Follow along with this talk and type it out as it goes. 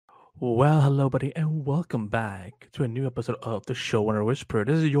Well, hello, buddy, and welcome back to a new episode of the Showrunner Whisperer.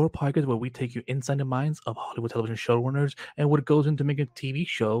 This is your podcast where we take you inside the minds of Hollywood television showrunners and what goes into making a TV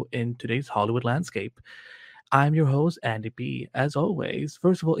show in today's Hollywood landscape. I'm your host, Andy B. As always,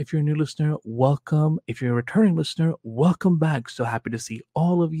 first of all, if you're a new listener, welcome. If you're a returning listener, welcome back. So happy to see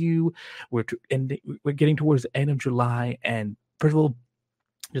all of you. We're getting towards the end of July, and first of all,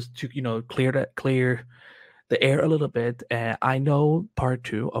 just to clear the air a little bit. I know part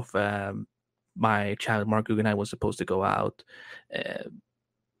two of my chat with Mark Guggenheim was supposed to go out uh,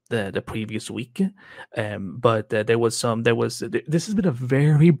 the previous week, but this has been a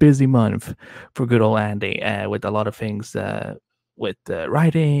very busy month for good old Andy with a lot of things with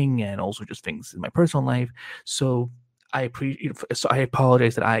writing and also just things in my personal life. So I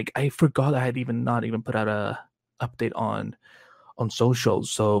apologize that I forgot I had not even put out a update on socials.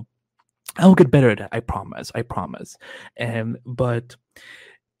 So I'll get better at that. I promise. I promise. But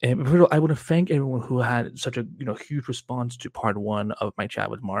first of all, I want to thank everyone who had such a huge response to part one of my chat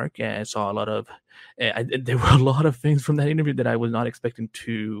with Mark. And I saw a lot of, there were a lot of things from that interview that I was not expecting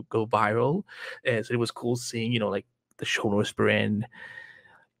to go viral. So it was cool seeing like the Showrunner Whisperer in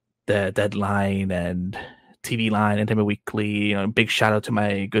the Deadline and TV Line, Entertainment Weekly. Big shout out to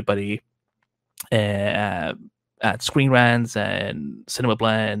my good buddy. Uh, at Screen Rants and Cinema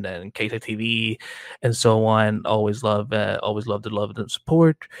Blend and KTEC TV and so on. Always love the love and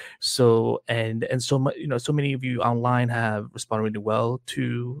support. So and so much, so many of you online have responded really well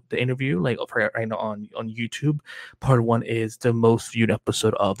to the interview. Like right now on YouTube, part one is the most viewed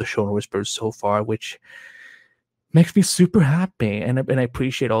episode of the Showrunner Whisperer so far, which makes me super happy, and I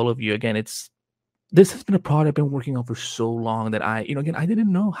appreciate all of you. Again, this has been a product I've been working on for so long that I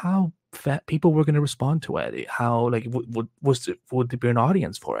didn't know how fat people were going to respond to it. How would there be an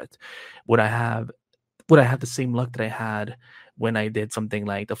audience for it? Would I have the same luck that I had when I did something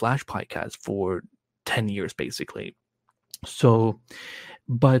like the Flash podcast for 10 years, basically? So,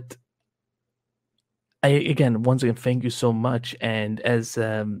 but once again, thank you so much. And as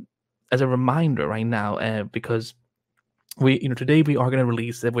a reminder right now, because today we are going to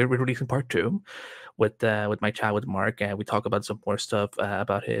release we're releasing part two with my chat with Mark, and we talk about some more stuff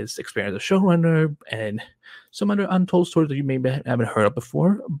about his experience as showrunner and some other untold stories that you maybe haven't heard of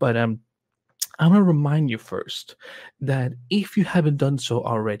before. But I'm going to remind you first that if you haven't done so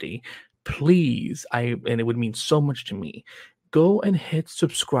already, please, and it would mean so much to me, go and hit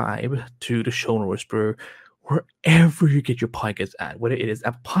subscribe to the Showrunner Whisperer wherever you get your podcast at, whether it is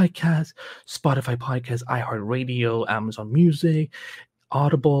Apple Podcasts, Spotify Podcasts, iHeartRadio, Amazon Music,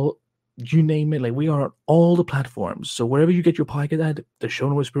 Audible, you name it. Like, we are on all the platforms. So wherever you get your podcast at, the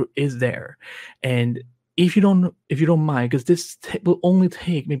Showrunner Whisperer is there. And if you don't mind, because this will only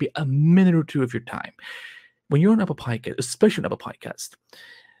take maybe a minute or two of your time, when you're on Apple Podcast, especially on Apple Podcast,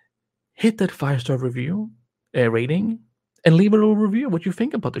 hit that 5-star review rating and leave a little review of what you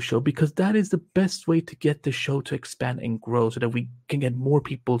think about the show, because that is the best way to get the show to expand and grow so that we can get more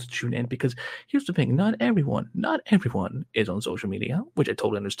people to tune in. Because here's the thing, not everyone is on social media, which I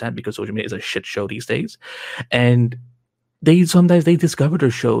totally understand, because social media is a shit show these days. And sometimes they discover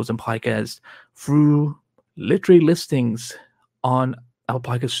their shows and podcasts through literally listings on our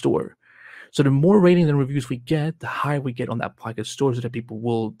podcast store. So the more ratings and reviews we get, the higher we get on that podcast store, so that people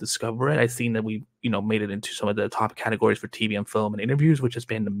will discover it. I've seen that we, made it into some of the top categories for TV and film and interviews, which has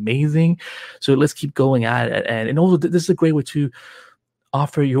been amazing. So let's keep going at it. And also, this is a great way to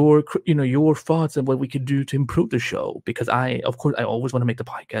offer your thoughts and what we could do to improve the show. Because I always want to make the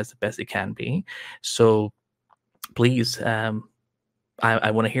podcast the best it can be. So please, I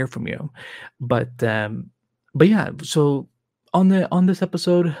want to hear from you. But yeah, so on this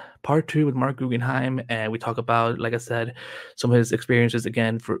episode, part two with Mark Guggenheim, we talk about, like I said, some of his experiences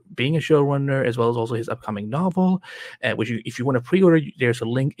again for being a showrunner, as well as also his upcoming novel, which if you want to pre-order, there's a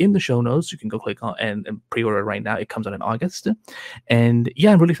link in the show notes. You can go click on and pre-order right now. It comes out in August. And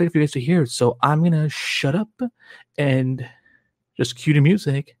yeah, I'm really excited for you guys to hear it. So I'm going to shut up and just cue the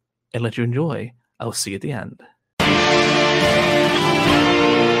music and let you enjoy. I'll see you at the end.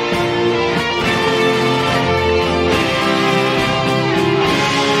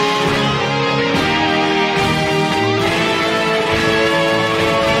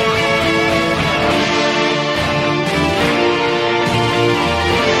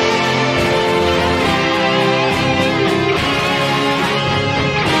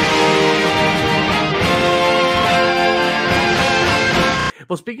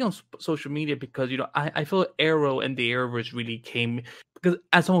 Well, speaking of social media, because I feel Arrow and the Arrowverse really came, because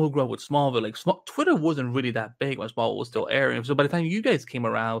as someone who grew up with Smallville, Twitter wasn't really that big when Smallville was still airing. So by the time you guys came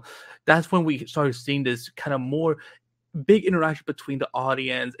around, that's when we started seeing this kind of more big interaction between the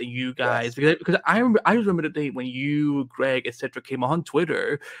audience and you guys? Because I remember the day when you, Greg, etc. came on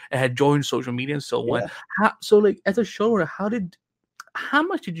Twitter and had joined social media and so on. So like as a showrunner, how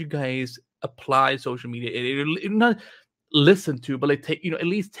much did you guys apply social media? Not listen to, but like take, at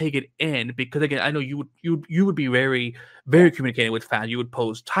least take it in, because again, I know you would be very communicating with fans. You would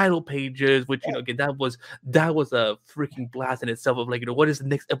post title pages, which again, that was a freaking blast in itself of like, what is the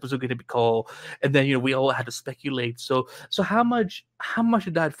next episode going to be called, and then we all had to speculate. So how much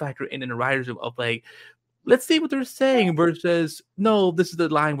did that factor in the writers room of like, let's see what they're saying versus no, this is the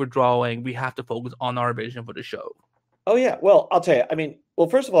line we're drawing, we have to focus on our vision for the show? Oh yeah, well, I'll tell you. I mean, well,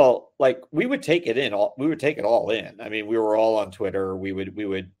 first of all, like we would take it in. We would take it all in. I mean, we were all on Twitter. We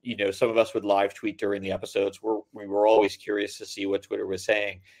would, some of us would live tweet during the episodes. We were always curious to see what Twitter was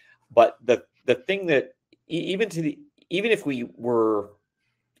saying. But the thing that even if we were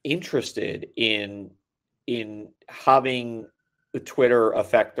interested in having the Twitter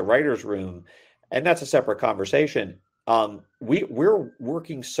affect the writers' room, and that's a separate conversation. We're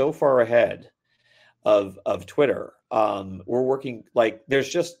working so far ahead of Twitter. We're working like there's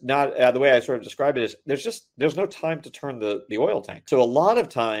just not the way I sort of describe it is there's no time to turn the oil tank. So a lot of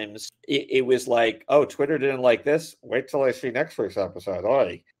times it was like, oh, Twitter didn't like this, wait till I see next week's episode.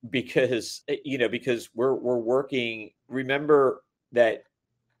 Because we're working. Remember that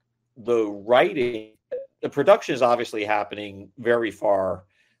the production is obviously happening very far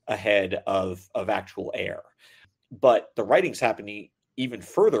ahead of actual air, but the writing's happening even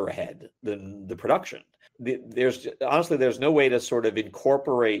further ahead than the production. There's no way to sort of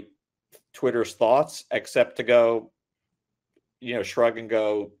incorporate Twitter's thoughts except to go, shrug and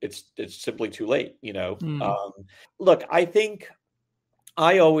go, it's simply too late. Look, I think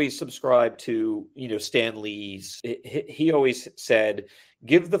I always subscribe to, Stan Lee's. He always said,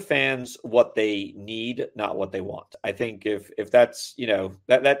 give the fans what they need, not what they want. I think if that's,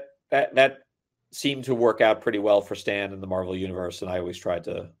 that seemed to work out pretty well for Stan in the Marvel Universe, and I always tried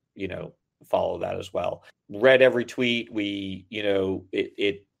to, follow that as well. Read every tweet.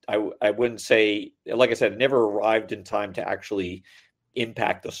 I wouldn't say, like I said, it never arrived in time to actually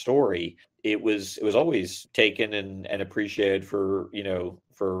impact the story. It was always taken and appreciated for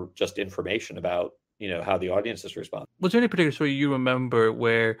just information about how the audience is responding. Was there any particular story you remember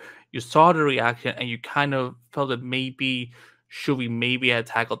where you saw the reaction and you kind of felt that should we have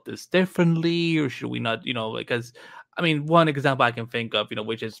tackled this differently, or should we not? Because I mean, one example I can think of,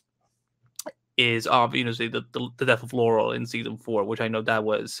 which is obviously the death of Laurel in season 4, which I know that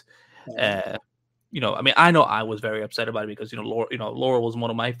was, I mean, I know I was very upset about it because Laurel was one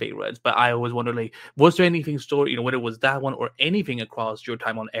of my favorites, but I always wondered, like, was there anything whether it was that one or anything across your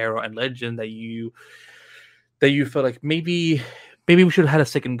time on Arrow and Legend that you felt like maybe we should have had a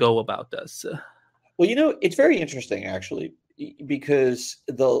second go about this? Well, it's very interesting actually, because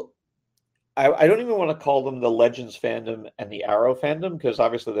I don't even want to call them the Legends fandom and the Arrow fandom, because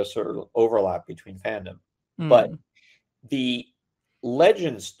obviously there's sort of overlap between fandom. But the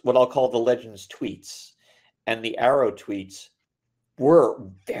Legends, what I'll call the Legends tweets and the Arrow tweets, were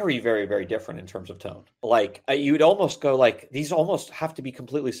very, very, very different in terms of tone. Like you would almost go like, these almost have to be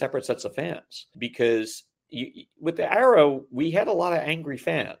completely separate sets of fans, because with the Arrow, we had a lot of angry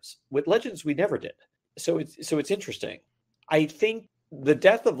fans. With Legends, we never did. So it's interesting. I think the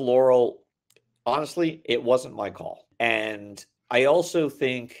death of Laurel, honestly, it wasn't my call. And I also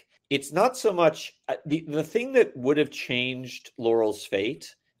think it's not so much the thing that would have changed Laurel's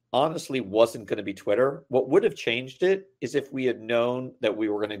fate, honestly, wasn't going to be Twitter. What would have changed it is if we had known that we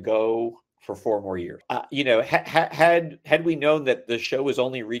were going to go for 4 more years. Had we known that the show was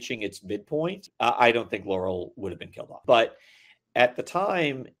only reaching its midpoint, I don't think Laurel would have been killed off. But at the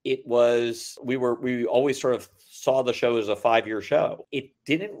time, it was we always sort of saw the show as a 5-year show. It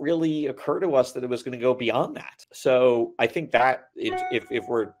didn't really occur to us that it was going to go beyond that. So I think that if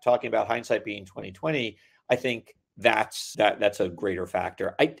we're talking about hindsight being 2020, I think that's a greater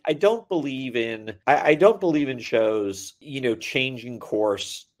factor. I don't believe in shows, changing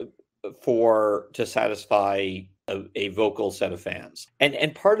course to satisfy a vocal set of fans.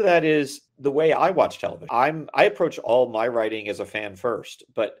 And part of that is the way I watch television. I approach all my writing as a fan first,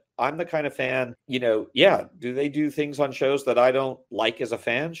 but I'm the kind of fan, do they do things on shows that I don't like as a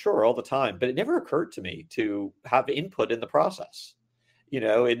fan? Sure, all the time. But it never occurred to me to have input in the process.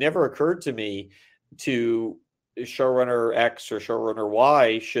 It never occurred to me to showrunner X or showrunner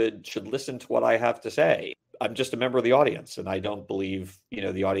Y should listen to what I have to say. I'm just a member of the audience, and I don't believe,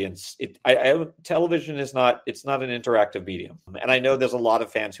 the audience. Television is not. It's not an interactive medium, and I know there's a lot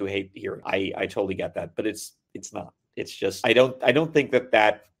of fans who hate hearing. I totally get that, but it's not. It's just I don't think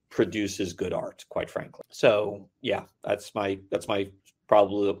that produces good art, quite frankly. So yeah, that's my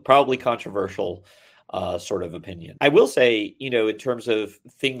probably controversial sort of opinion. I will say, in terms of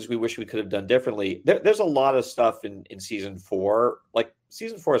things we wish we could have done differently, there's a lot of stuff in season 4. Like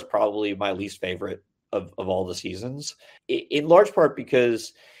season 4 is probably my least favorite of all the seasons, in large part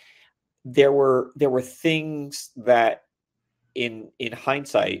because there were things that in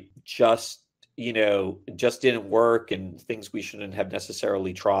hindsight just didn't work, and things we shouldn't have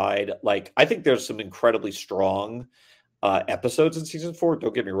necessarily tried. Like, I think there's some incredibly strong episodes in season 4.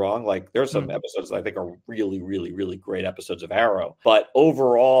 Don't get me wrong. Like, there's some episodes that I think are really, really, really great episodes of Arrow. But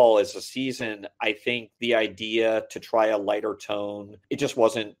overall, as a season, I think the idea to try a lighter tone, it just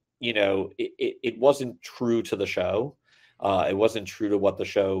wasn't, it wasn't true to the show. It wasn't true to what the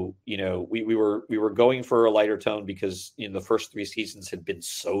show, we were going for a lighter tone because the first 3 seasons had been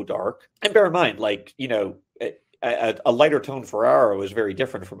so dark. And bear in mind, like, a lighter tone for Arrow is very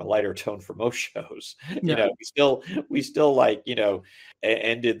different from a lighter tone for most shows. Yeah. We still like,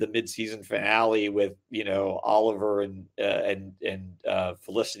 ended the mid-season finale with, Oliver and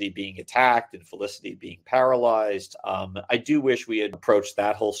Felicity being attacked and Felicity being paralyzed. I do wish we had approached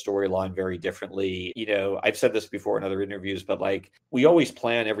that whole storyline very differently. I've said this before in other interviews, but like, we always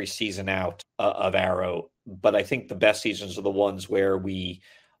plan every season out of Arrow, but I think the best seasons are the ones where we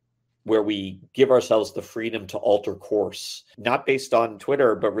give ourselves the freedom to alter course, not based on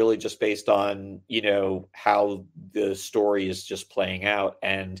Twitter, but really just based on, how the story is just playing out.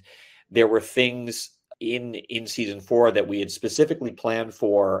 And there were things in season 4 that we had specifically planned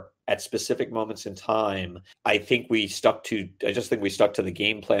for at specific moments in time. I just think we stuck to the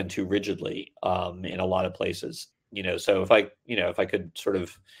game plan too rigidly in a lot of places. So if I could sort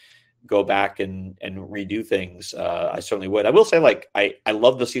of go back and redo things, I certainly would. I will say, like, I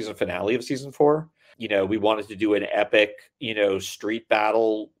love the season finale of season 4. We wanted to do an epic, street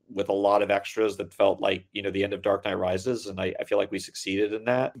battle with a lot of extras that felt like, the end of Dark Knight Rises. And I feel like we succeeded in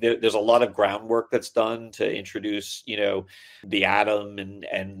that. There's a lot of groundwork that's done to introduce, the Atom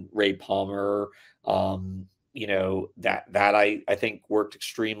and Ray Palmer. That I think worked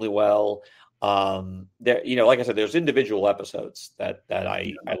extremely well. There, like I said, there's individual episodes that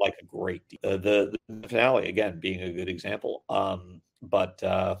I like a great deal. The finale, again, being a good example. But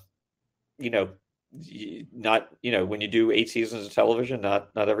not, when you do 8 seasons of television, not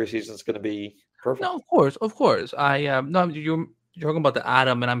every season is going to be perfect. No, of course. No, you're talking about the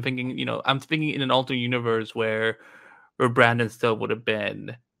Atom, and I'm thinking, I'm thinking in an alternate universe where Brandon still would have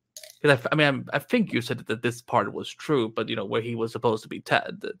been. Because I think you said that this part was true, but where he was supposed to be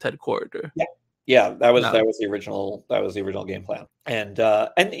Ted Corridor. Yeah, that was the original game plan. And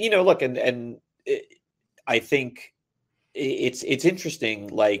look, I think it's interesting.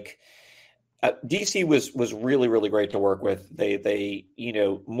 Like, DC was really, really great to work with. They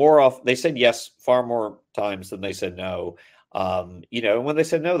they said yes far more times than they said no. And when they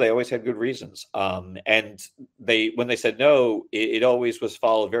said no, they always had good reasons. And when they said no, it always was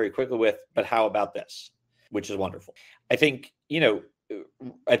followed very quickly with, but how about this? Which is wonderful. I think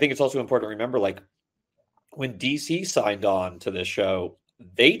it's also important to remember, like, when DC signed on to this show,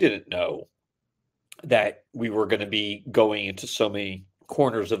 they didn't know that we were going to be going into so many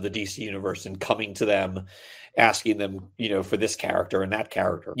corners of the DC universe and coming to them, asking them, for this character and that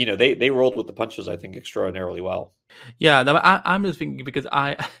character. They rolled with the punches, I think, extraordinarily well. Yeah, no, I'm just thinking because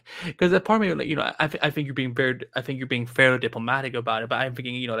that part of me, like, I think you're being fairly diplomatic about it, but I'm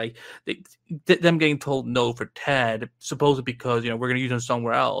thinking, like, them getting told no for Ted, supposedly because we're going to use him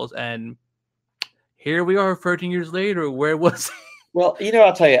somewhere else, and here we are 13 years later. Where was he? Well,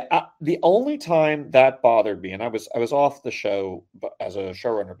 I'll tell you, the only time that bothered me, and I was off the show as a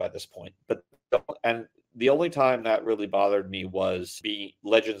showrunner by this point, and the only time that really bothered me was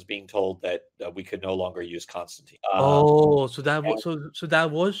Legends being told that we could no longer use Constantine. So that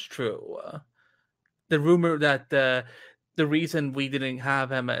was true. The rumor that the reason we didn't have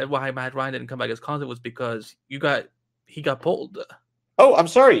him, why Matt Ryan didn't come back as Constantine, was because he got pulled. Oh, I'm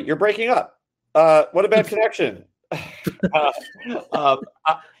sorry, you're breaking up. What a bad connection.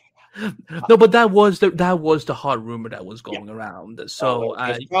 No, but that was the hot rumor that was going around. So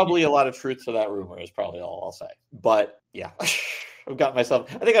there's probably a lot of truth to that rumor, is probably all I'll say. But yeah, I think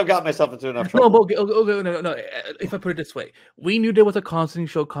I've got myself into enough trouble. No. If I put it this way, we knew there was a Constantine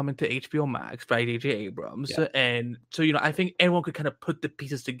show coming to HBO Max by J.J. Abrams, and so I think everyone could kind of put the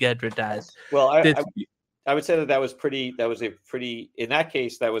pieces together. That I would say that was pretty. In that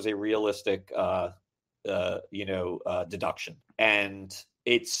case, that was a realistic, deduction, and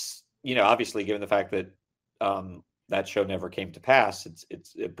it's obviously, given the fact that that show never came to pass,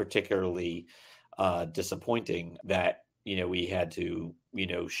 it's particularly disappointing that we had to,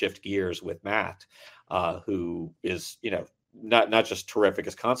 shift gears with Matt, who is, not just terrific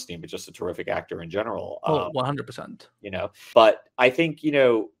as Constantine, but just a terrific actor in general. 100%. But I think,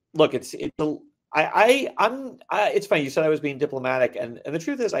 look, it's funny. You said I was being diplomatic, and the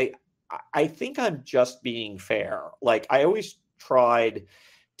truth is, I think I'm just being fair. Like, I always tried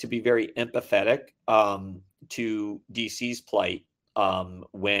to be very empathetic to DC's plight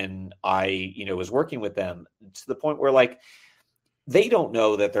when I, was working with them, to the point where, like, they don't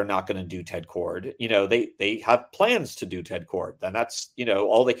know that they're not going to do Ted Cord. They have plans to do Ted Cord, and that's,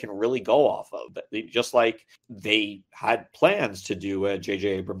 all they can really go off of. Just like they had plans to do a J.J.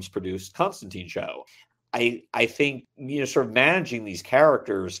 Abrams produced Constantine show. I think, sort of managing these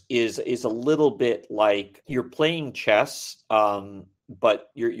characters is a little bit like you're playing chess,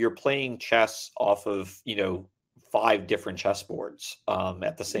 but you're playing chess off of, 5 different chessboards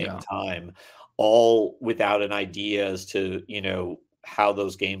at the same time, all without an idea as to, how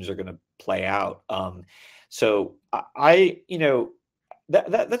those games are going to play out. So that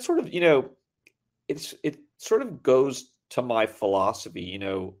sort of, it sort of goes to my philosophy,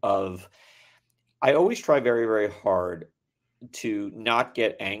 of, I always try very, very hard to not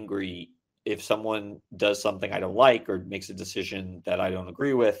get angry if someone does something I don't like or makes a decision that I don't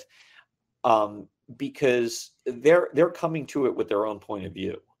agree with, because they're coming to it with their own point of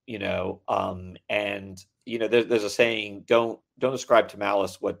view, and there's a saying: don't ascribe to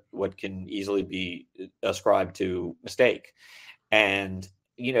malice what can easily be ascribed to mistake, and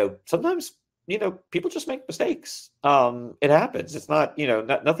sometimes people just make mistakes. It happens. It's not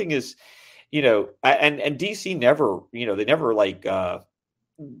nothing is. And DC never, they never like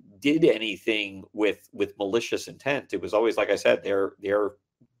did anything with malicious intent. It was always, like I said, they're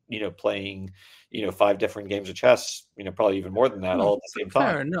playing 5 different games of chess, probably even more than that, all at the same time.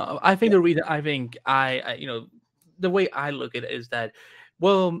 Fair enough. I think the reason I the way I look at it is that,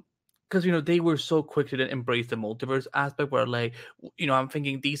 well, because they were so quick to then embrace the multiverse aspect, where, like, I'm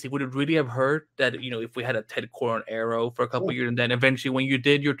thinking DC, would it really have hurt that if we had a Ted Core on Arrow for a couple of years, and then eventually when you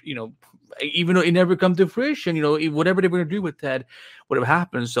did your even though it never come to fruition, whatever they were going to do with Ted would have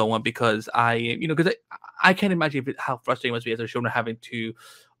happened, so on, because because I can't imagine how frustrating it must be as a showrunner having to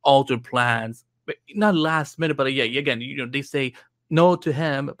alter plans, but not last minute, but again, they say no to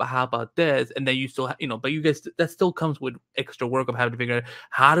him, but how about this? And then you still, but you guys, that still comes with extra work of having to figure out,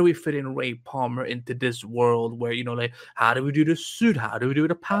 how do we fit in Ray Palmer into this world where, like, how do we do the suit? How do we do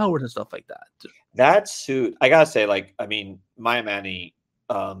the powers and stuff like that? That suit, I gotta say, like, I mean, Maya Manny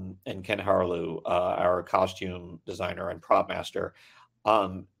and Ken Harlow, our costume designer and prop master,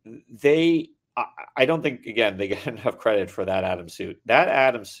 I don't think, again, they get enough credit for that Atom suit. That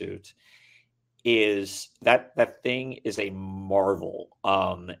Atom suit is that thing is a marvel.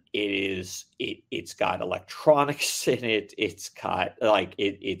 It's got electronics in it. It's got, like,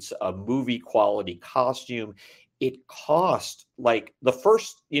 it's a movie quality costume. It cost, like, the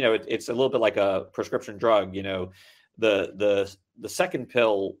first, it's a little bit like a prescription drug. The second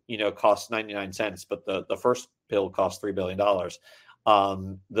pill, costs 99 cents, but the first pill costs $3 billion.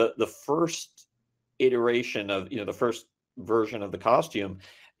 The first iteration of, the first version of the costume,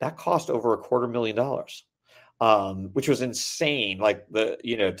 that cost over $250,000, which was insane. Like,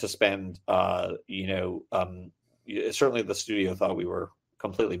 to spend, certainly the studio thought we were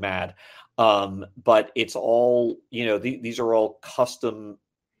completely mad. But it's all, these are all custom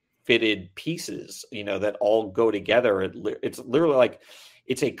fitted pieces, that all go together. It's literally like,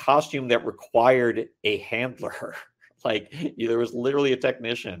 it's a costume that required a handler. Like, there was literally a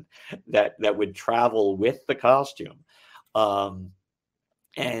technician that would travel with the costume.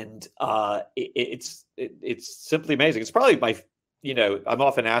 And it's simply amazing. It's probably my, I'm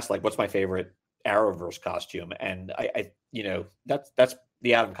often asked, like, what's my favorite Arrowverse costume? And I that's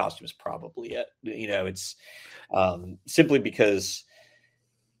the Atom costume is probably it. It's simply because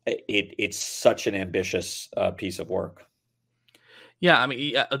it's such an ambitious piece of work. Yeah, I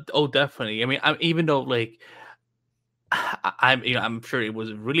mean, definitely. I mean, even though, like, I'm sure it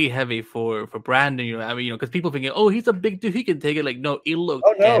was really heavy for Brandon. I mean, because people thinking, oh, he's a big dude, he can take it. Like, no, it looked.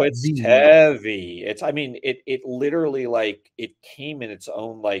 Oh no, it's heavy. It's, I mean, it literally, like, it came in its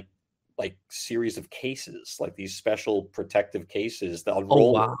own like series of cases, like these special protective cases that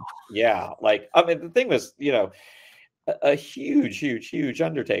unroll. Oh wow. Yeah, like, I mean, the thing was, a huge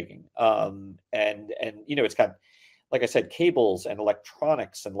undertaking. And it's got, like I said, cables and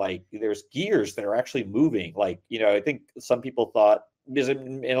electronics, and, like, there's gears that are actually moving. Like, I think some people thought, because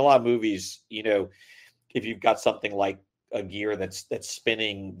in a lot of movies, if you've got something like a gear that's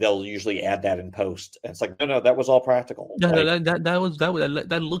spinning, they'll usually add that in post. And it's like, no, that was all practical. No, like,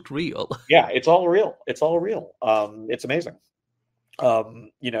 that looked real. Yeah, it's all real. It's all real. It's amazing.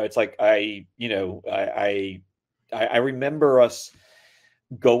 It's like I remember us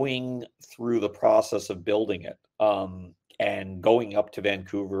going through the process of building it, and going up to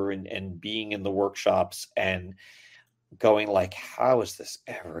Vancouver and being in the workshops and going like, how is this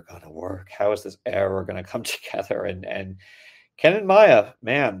ever going to work? How is this ever going to come together? And Ken and Maya,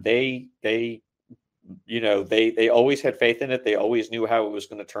 man, they always had faith in it. They always knew how it was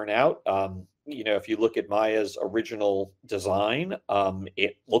going to turn out. If you look at Maya's original design,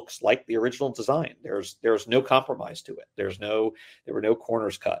 it looks like the original design. There's no compromise to it. There were no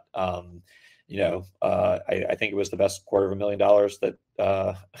corners cut. I think it was the best $250,000 that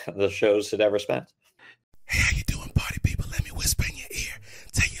the shows had ever spent. Hey, how you doing, party people? Let me whisper in your ear.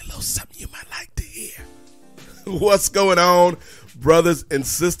 Tell you a little something you might like to hear. What's going on, brothers and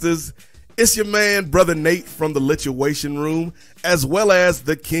sisters? It's your man, Brother Nate from the Lituation Room, as well as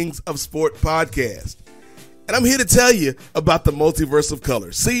the Kings of Sport podcast. And I'm here to tell you about the Multiverse of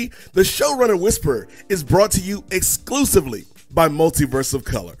Color. See, the Showrunner Whisperer is brought to you exclusively by Multiverse of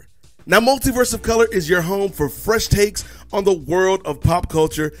Color. Now, Multiverse of Color is your home for fresh takes on the world of pop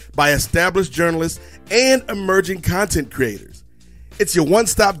culture by established journalists and emerging content creators. It's your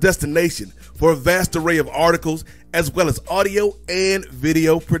one-stop destination for a vast array of articles as well as audio and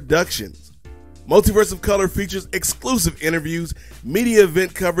video productions. Multiverse of Color features exclusive interviews, media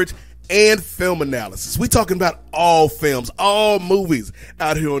event coverage, and film analysis. We're talking about all films, all movies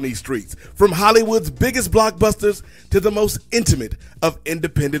out here on these streets, from Hollywood's biggest blockbusters to the most intimate of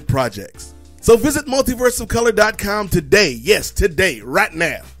independent projects. So visit multiverseofcolor.com today, yes, today, right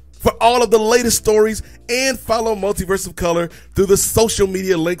now, for all of the latest stories, and follow Multiverse of Color through the social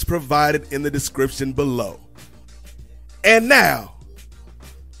media links provided in the description below. And now,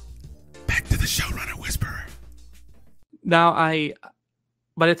 back to the Showrunner Whisperer. Now,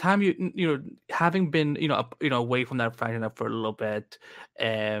 by the time having been away from that franchise for a little bit,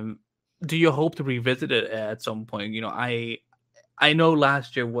 do you hope to revisit it at some point? I know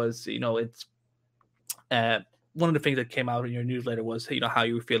last year was it's one of the things that came out in your newsletter was how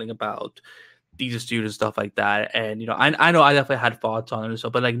you were feeling about these studios and stuff like that, and I know I definitely had thoughts on it and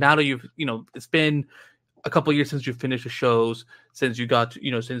stuff, but like now that you've it's been a couple of years since you finished the shows, since you got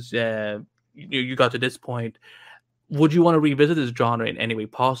you got to this point. Would you want to revisit this genre in any way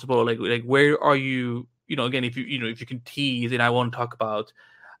possible? Like where are you? Again, if you can tease, and I want to talk about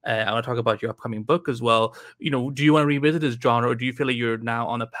your upcoming book as well. Do you want to revisit this genre, or do you feel like you're now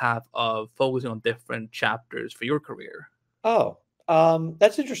on a path of focusing on different chapters for your career? Oh,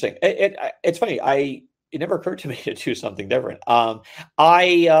 that's interesting. It's funny. It never occurred to me to do something different.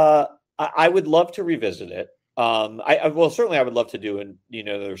 I would love to revisit it. Certainly I would love to do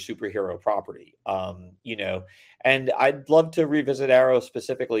another superhero property. And I'd love to revisit Arrow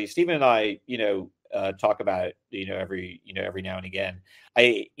specifically. Stephen and I, talk about it, every now and again.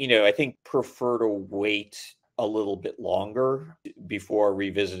 I think prefer to wait a little bit longer before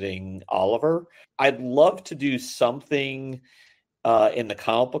revisiting Oliver. I'd love to do something in the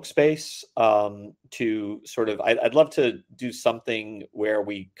comic book space to sort of. I'd love to do something where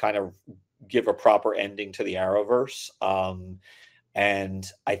we kind of give a proper ending to the Arrowverse. And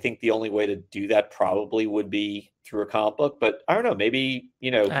I think the only way to do that probably would be through a comic book, but I don't know, maybe,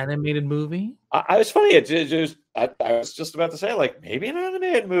 animated movie. I was funny. I was just about to say, like, maybe an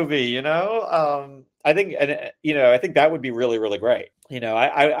animated movie, I think, and I think that would be really, really great.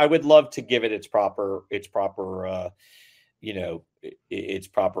 I would love to give it its proper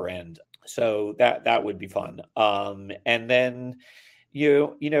end. So that would be fun. And then,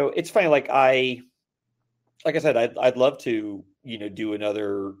 it's funny. Like I said, I'd love to, do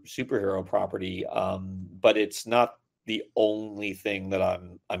another superhero property. But it's not the only thing that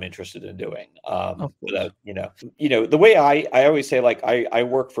I'm interested in doing. The way I always say, like, I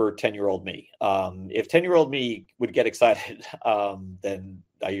work for 10-year-old me. If 10-year-old me would get excited, then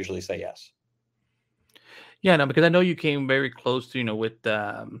I usually say yes. Yeah, no, because I know you came very close to, with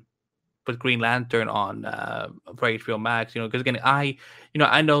Green Lantern on for HBO Max, because again, I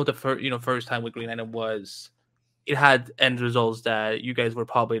know the first time with Green Lantern it had end results that you guys were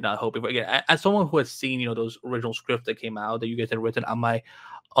probably not hoping for. Again, as someone who has seen those original scripts that came out that you guys had written, I'm like,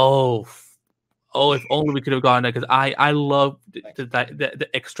 oh, if only we could have gotten that, because I love the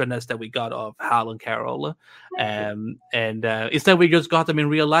extraness that we got of Hal and Carol, and instead we just got them in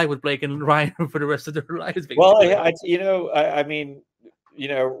real life with Blake and Ryan for the rest of their lives. Well,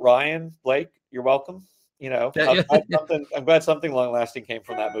 Ryan, Blake, you're welcome. You know, Yeah, I'm glad something long lasting came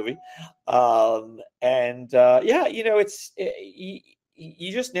from that movie. Yeah, you know,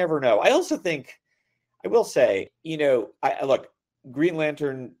 you just never know. I also think, I will say, you know, I look, Green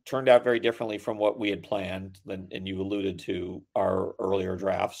Lantern turned out very differently from what we had planned, and you alluded to our earlier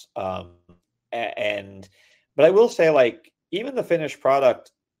drafts. And but I will say, like, even the finished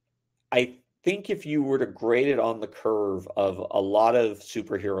product, I think if you were to grade it on the curve of a lot of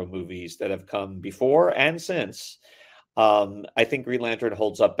superhero movies that have come before and since, I think Green Lantern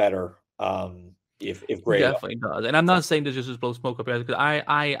holds up better, if he graded. definitely does. And I'm not saying this just to blow smoke up here, because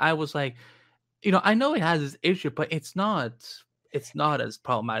I was like, you know, I know it has this issue, but it's not as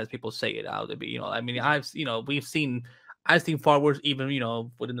problematic as people say it out to be. You know, I mean, you know, I've seen far worse, even, you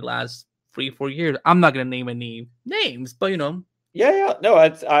know, within the last 3-4 years. I'm not gonna name any names, but you know. Yeah. No,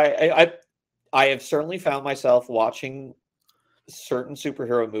 I have certainly found myself watching certain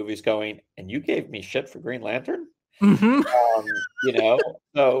superhero movies going, and you gave me shit for Green Lantern? Mhm. You know,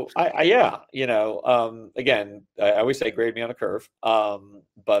 so yeah, you know, again, I always say grade me on a curve.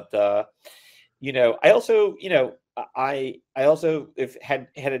 But you know, I also, you know, I also, if had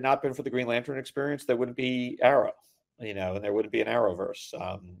it not been for the Green Lantern experience, there wouldn't be Arrow, you know, and there wouldn't be an Arrowverse.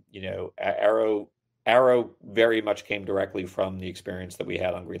 You know, Arrow very much came directly from the experience that we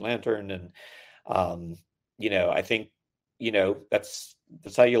had on Green Lantern, and you know, I think, you know, that's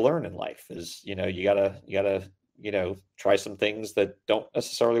how you learn in life, is, you know, you gotta you know, try some things that don't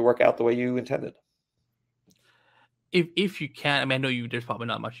necessarily work out the way you intended. If you can, I mean, I know there's probably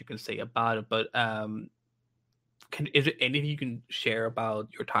not much you can say about it, but is there anything you can share about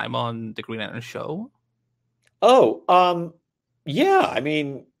your time on the Green Lantern show? Oh, yeah, I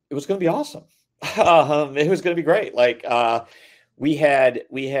mean, it was going to be awesome. It was going to be great. Like, we had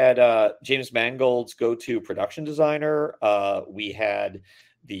James Mangold's go-to production designer. We had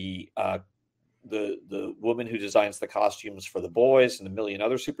the the woman who designs the costumes for The Boys and a million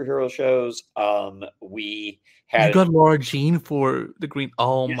other superhero shows. We You had got Laura Jean for the Green.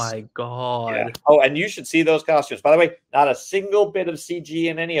 Oh Yes. my Yeah. god! Oh, and you should see those costumes. By the way, not a single bit of CG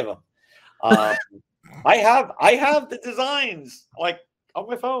in any of them. Um, I have the designs, like, on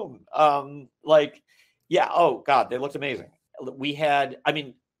my phone. Like, yeah. Oh God, they looked amazing. We had, I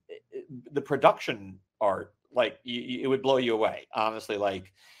mean, the production art, like, it would blow you away. Honestly,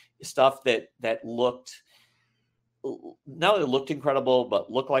 like, stuff that looked, not only looked incredible,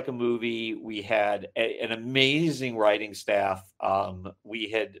 but looked like a movie. We had an amazing writing staff. We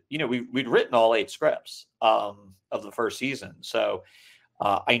had, you know, we'd written all 8 scripts of the first season, so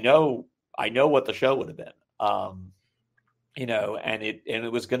I know what the show would have been. You know, and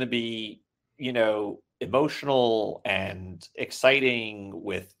it was going to be, you know, emotional and exciting,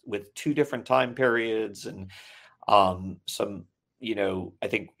 with 2 different time periods, and some, you know, I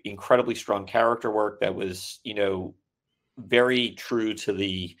think incredibly strong character work that was, you know, very true to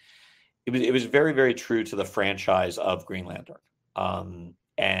the, it was very, very true to the franchise of Green Lantern.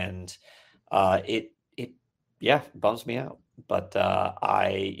 And it yeah, bums me out. But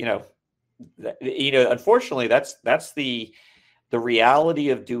you know, unfortunately, that's the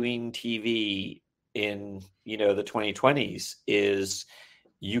reality of doing TV in, you know, the 2020s, is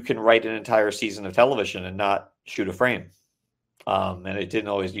you can write an entire season of television and not shoot a frame. And it didn't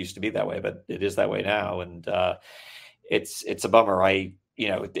always used to be that way, but it is that way now. And it's a bummer. You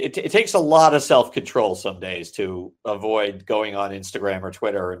know, it takes a lot of self-control some days to avoid going on Instagram or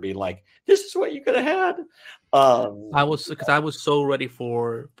Twitter and being like, this is what you could have had. I was so ready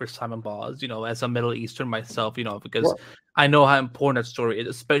for Simon Boz, you know, as a Middle Eastern myself, you know, because Sure. I know how important that story is,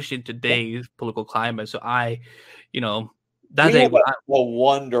 especially in today's political climate. So you know, that We day have a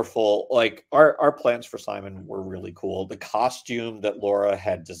wonderful, like, our plans for Simon were really cool. The costume that Laura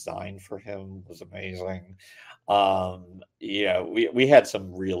had designed for him was amazing. Yeah, we had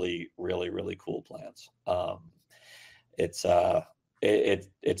some really, really, really cool plans. It's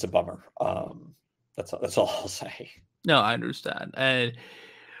it's a bummer. That's all I'll say. no, I understand. And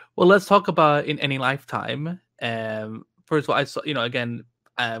well, let's talk about In Any Lifetime. First of all, I saw, you know, again,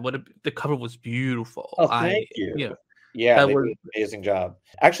 the cover was beautiful. Oh, thank you. Yeah, Yeah, that they did was an amazing job.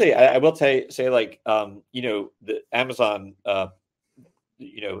 Actually, I will say, like, you know, the Amazon,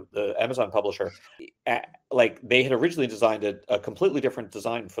 you know, the Amazon publisher, like, they had originally designed a completely different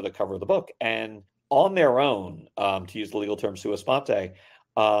design for the cover of the book, and on their own, to use the legal term sua sponte,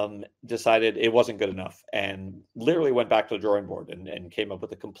 decided it wasn't good enough, and literally went back to the drawing board and came up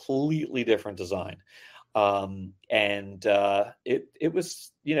with a completely different design. And it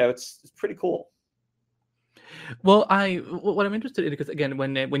was, you know, it's pretty cool. Well, what I'm interested in, because again,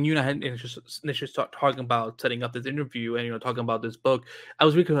 when you and I had initially start talking about setting up this interview and talking about this book, I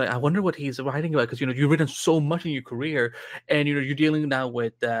was really like, I wonder what he's writing about, because you've written so much in your career, and you're dealing now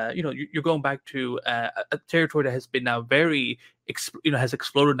with you're going back to a territory that has been now very has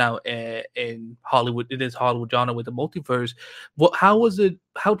exploded now in Hollywood. It is Hollywood genre with the multiverse. How was it?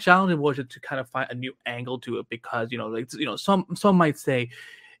 How challenging was it to kind of find a new angle to it? Because some might say,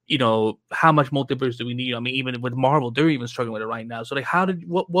 how much multiverse do we need? I mean, even with Marvel, they're even struggling with it right now. So, like,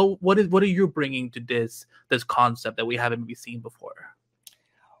 what are you bringing to this concept that we haven't maybe seen before?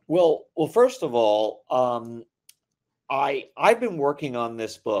 Well, first of all, I've been working on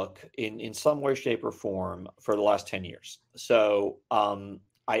this book in some way, shape, or form for the last 10 years. So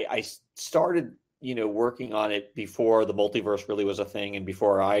I started working on it before the multiverse really was a thing, and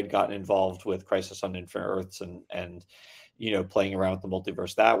before I had gotten involved with Crisis on Infinite Earths and playing around with the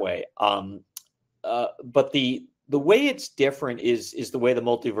multiverse that way. But the way it's different is the way the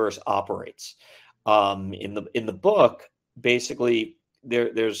multiverse operates. In the book, basically,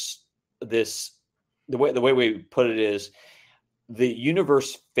 there's this, the way we put it is, the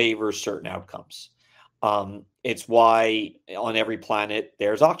universe favors certain outcomes. It's why on every planet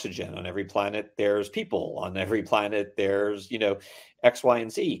there's oxygen, on every planet there's people, on every planet there's X, Y,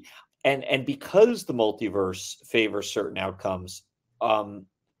 and Z. And because the multiverse favors certain outcomes,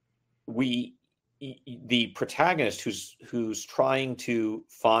 the protagonist who's trying to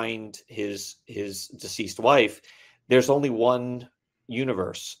find his deceased wife, there's only one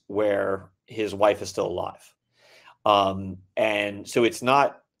universe where his wife is still alive. And so it's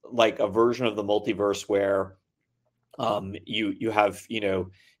not like a version of the multiverse where you have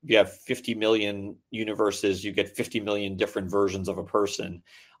 50 million universes, you get 50 million different versions of a person.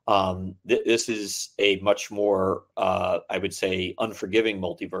 This is a much more, I would say, unforgiving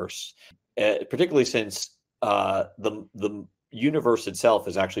multiverse, particularly since the universe itself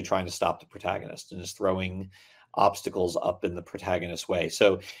is actually trying to stop the protagonist and is throwing obstacles up in the protagonist's way.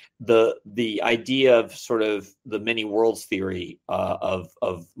 So the idea of sort of the many worlds theory of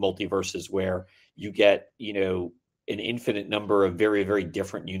multiverses, where you get an infinite number of very, very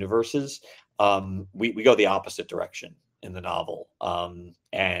different universes, we go the opposite direction in the novel.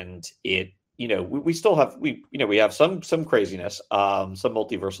 And it, we still have, we have some craziness, some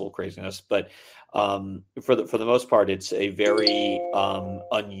multiversal craziness, but for the most part, it's a very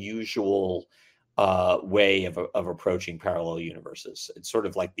unusual way of approaching parallel universes. It's sort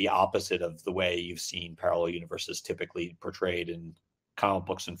of like the opposite of the way you've seen parallel universes typically portrayed in comic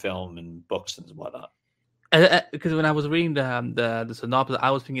books and film and books and whatnot. Because when I was reading the synopsis, I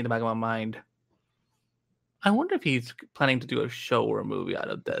was thinking in the back of my mind, I wonder if he's planning to do a show or a movie out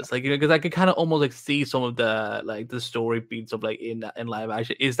of this, like, because I could kind of almost like see some of the story beats of like in live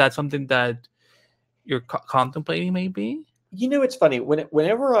action. Is that something that you're contemplating, maybe? It's funny,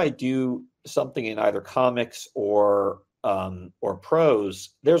 whenever I do something in either comics or prose,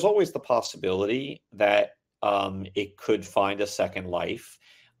 there's always the possibility that it could find a second life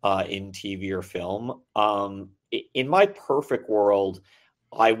in TV or film. In my perfect world,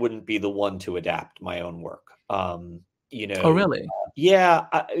 I wouldn't be the one to adapt my own work. Oh, really? Yeah.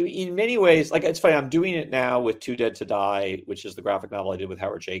 In many ways, like, it's funny, I'm doing it now with Too Dead to Die, which is the graphic novel I did with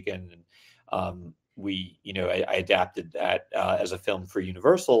Howard Chaykin. And I adapted that as a film for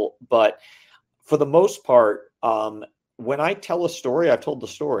Universal. But for the most part, when I tell a story, I've told the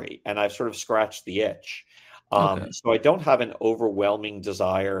story and I've sort of scratched the itch. So I don't have an overwhelming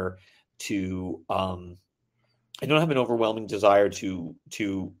desire to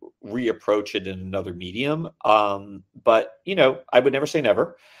reapproach it in another medium. But I would never say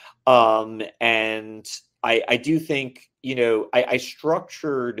never. And I do think, I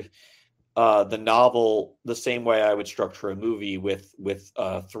structured the novel the same way I would structure a movie with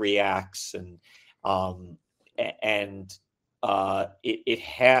 3 acts, and it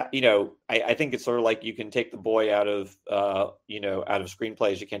had, I think it's sort of like, you can take the boy out of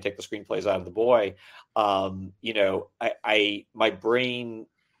screenplays. You can't take the screenplays out of the boy. My brain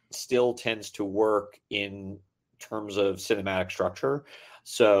still tends to work in terms of cinematic structure.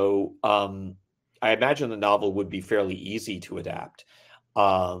 So I imagine the novel would be fairly easy to adapt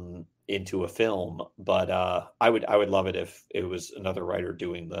into a film, but I would love it if it was another writer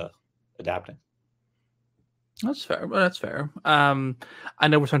doing the adapting. That's fair. Well, that's fair. I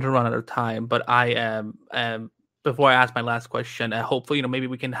know we're starting to run out of time, but I am before I ask my last question, hopefully, maybe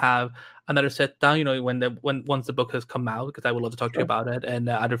we can have another sit down, once the book has come out, because I would love to talk to you about it and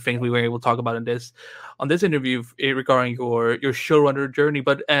other things we were able to talk about on this interview regarding your showrunner journey.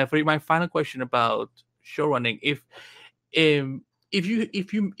 But for my final question about showrunning, if if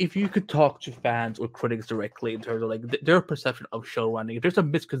you could talk to fans or critics directly in terms of like their perception of show running, if there's a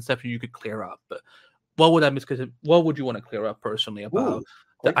misconception you could clear up, what would that misconception? What would you want to clear up personally about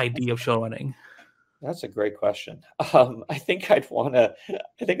the idea of show running? That's a great question. I think I'd want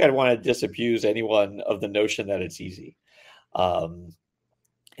to disabuse anyone of the notion that it's easy.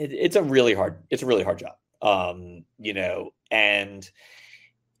 It's a really hard job. And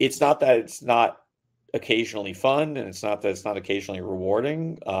it's not that it's not occasionally fun, and it's not that it's not occasionally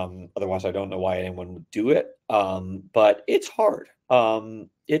rewarding. Otherwise, I don't know why anyone would do it. But it's hard.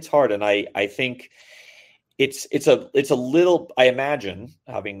 It's hard, and I think it's a little, I imagine,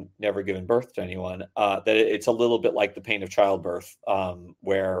 having never given birth to anyone, that it's a little bit like the pain of childbirth,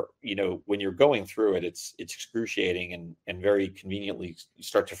 where, when you're going through it, it's excruciating, and very conveniently you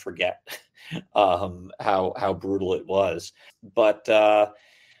start to forget how brutal it was. But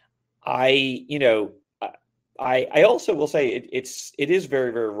I also will say it is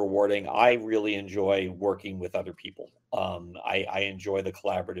very, very rewarding. I really enjoy working with other people. I enjoy the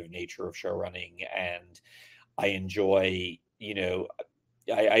collaborative nature of show running, and I enjoy,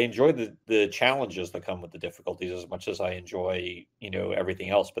 I enjoy the challenges that come with the difficulties as much as I enjoy, everything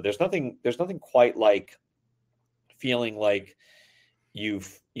else. But there's nothing quite like feeling like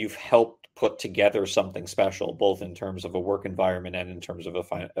you've helped put together something special, both in terms of a work environment and in terms of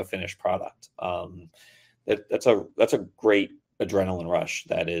a finished product. That's a great adrenaline rush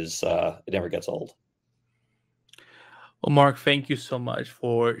that is, it never gets old. Well, Mark, thank you so much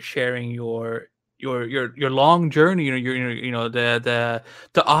for sharing your long journey, the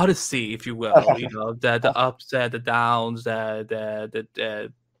odyssey, if you will, the ups, the downs,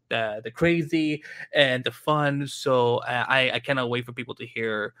 the crazy and the fun. So I cannot wait for people to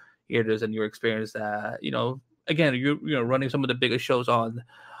hear this and your experience. Again, you're running some of the biggest shows of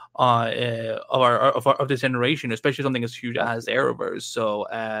this generation, especially something as huge as Arrowverse. So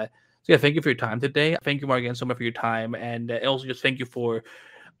yeah, thank you for your time today. Thank you, Mark, again so much for your time, and also just thank you for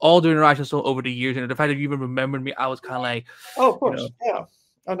all the interactions over the years, and the fact that you even remembered me. I was kind of like, oh, of course, yeah.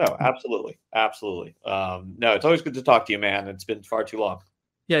 Oh no, absolutely. No, it's always good to talk to you, man. It's been far too long.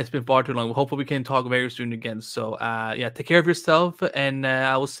 Yeah, it's been far too long. Hopefully we can talk very soon again. So yeah, take care of yourself, and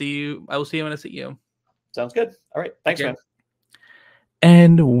I will see you when I see you. Sounds good. All right, thanks, man.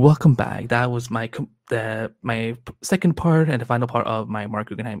 And welcome back. That was my second part and the final part of my MARC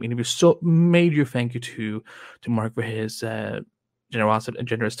Guggenheim interview. So major thank you to Mark for his generosity and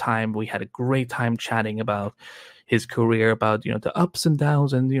generous time. We had a great time chatting about his career, about the ups and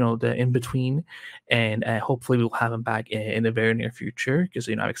downs, and the in between. And hopefully we'll have him back in the very near future, because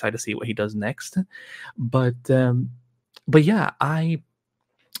I'm excited to see what he does next. But yeah, I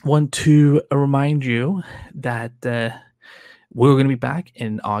want to remind you that we're going to be back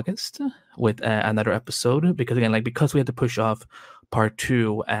in August with another episode, because again, because we had to push off part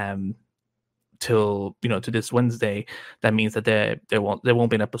 2 till to this Wednesday, that means that there won't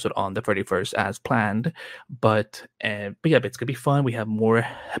be an episode on the 31st as planned. But yeah, it's gonna be fun. We have more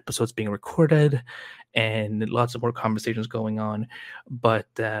episodes being recorded and lots of more conversations going on. But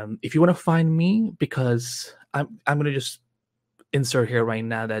if you want to find me, because I'm gonna just insert here right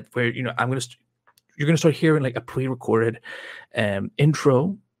now that you're gonna start hearing like a pre-recorded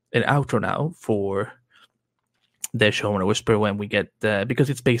intro and outro now for the Showrunner Whisperer when we get because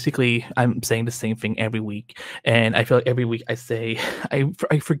it's basically I'm saying the same thing every week, and I feel like every week I say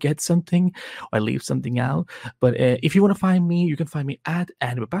I forget something or I leave something out. But if you want to find me, you can find me at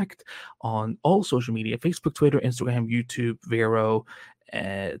Andy Behbakht on all social media: Facebook, Twitter, Instagram, YouTube, Vero,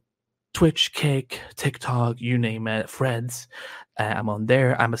 Twitch, Kick, TikTok, you name it, Threads. I'm on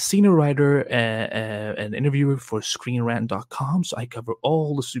there. I'm a senior writer and interviewer for ScreenRant.com, so I cover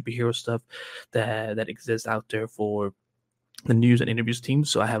all the superhero stuff that exists out there for the news and interviews team.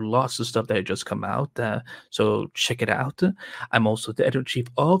 So I have lots of stuff that just come out, so check it out. I'm also the editor-in-chief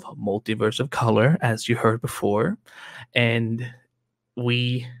of Multiverse of Color, as you heard before, and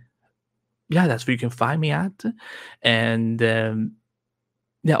that's where you can find me at. And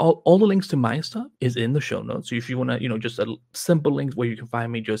yeah, all the links to my stuff is in the show notes. So if you want to, just a simple link where you can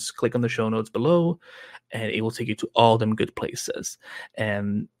find me, just click on the show notes below, and it will take you to all them good places.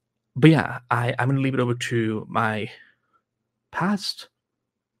 But yeah, I'm going to leave it over to my past,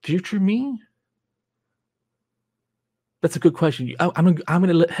 future me. That's a good question. I'm going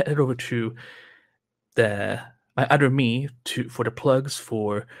to head over to my other me for the plugs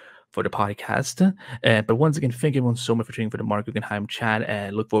for the podcast. But once again, thank everyone so much for tuning for the MARC Guggenheim chat,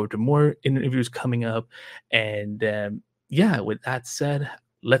 and look forward to more interviews coming up. And yeah, with that said,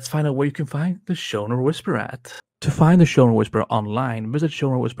 let's find out where you can find the Showrunner Whisperer at. To find the Showrunner Whisperer online, visit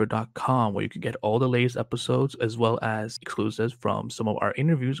ShowrunnerWhisperer.com, where you can get all the latest episodes as well as exclusives from some of our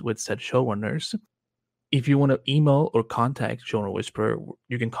interviews with said showrunners. If you want to email or contact Showrunner Whisperer,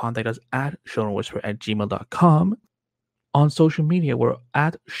 you can contact us at ShowrunnerWhisperer@gmail.com. On social media, we're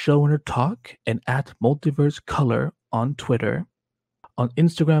at Showrunner Talk and at Multiverse Color on Twitter. On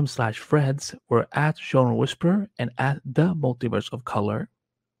Instagram /Threads, we're at Showrunner Whisperer and at the Multiverse of Color.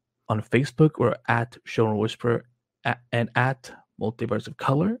 On Facebook, we're at Showrunner Whisperer and at Multiverse of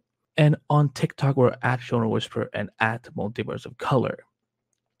Color. And on TikTok, we're at Showrunner Whisperer and at Multiverse of Color.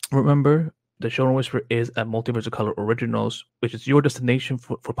 Remember, the Showrunner Whisperer is a Multiverse of Color Originals, which is your destination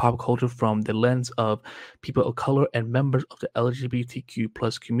for pop culture from the lens of people of color and members of the LGBTQ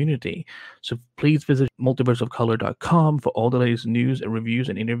plus community. So please visit multiverseofcolor.com for all the latest news and reviews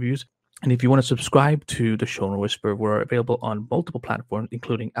and interviews. And if you want to subscribe to the Showrunner Whisperer, we're available on multiple platforms,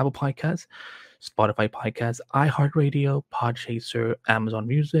 including Apple Podcasts, Spotify Podcasts, iHeartRadio, Podchaser, Amazon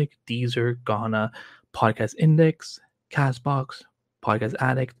Music, Deezer, Ghana, Podcast Index, Castbox, Podcast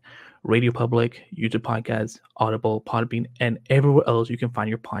Addict, Radio Public, YouTube Podcasts, Audible, Podbean, and everywhere else you can find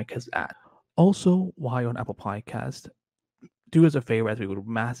your podcast at. Also, while you're on Apple Podcasts, do us a favor, as we would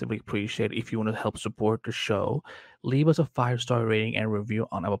massively appreciate if you want to help support the show. Leave us a 5-star rating and review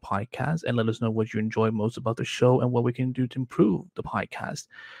on Apple Podcasts and let us know what you enjoy most about the show and what we can do to improve the podcast.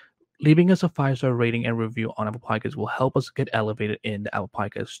 Leaving us a 5-star rating and review on Apple Podcasts will help us get elevated in the Apple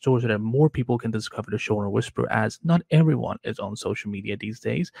Podcast store so that more people can discover the Showrunner Whisperer, as not everyone is on social media these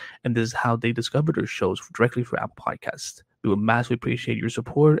days, and this is how they discover their shows directly for Apple Podcasts. We would massively appreciate your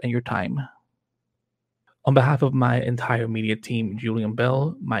support and your time. On behalf of my entire media team, Julian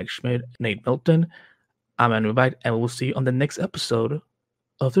Bell, Mike Schmidt, Nate Milton, I'm Andy Behbakht, and we will see you on the next episode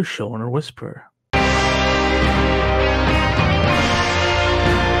of the Showrunner Whisperer.